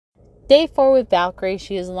Day 4 with Valkyrie,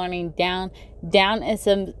 she is learning down. Down is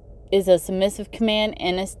a submissive command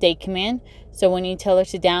and a stay command. So when you tell her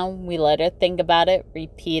to down, we let her think about it,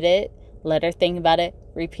 repeat it, let her think about it,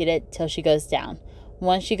 repeat it till she goes down.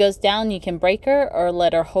 Once she goes down, you can break her or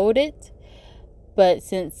let her hold it. But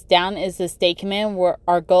since down is a stay command,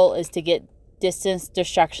 our goal is to get distance,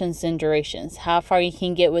 distractions, and durations. How far you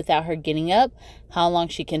can get without her getting up, how long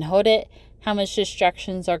she can hold it, how much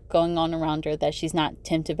distractions are going on around her that she's not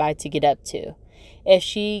tempted by to get up to. If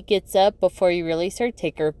she gets up before you release her,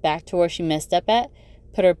 take her back to where she messed up at,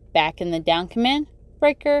 put her back in the down command,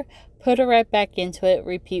 break her, put her right back into it,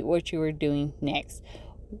 repeat what you were doing next.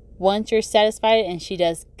 Once you're satisfied and she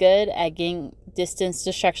does good at getting distance,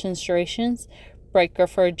 distractions, durations, break her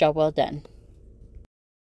for a job well done.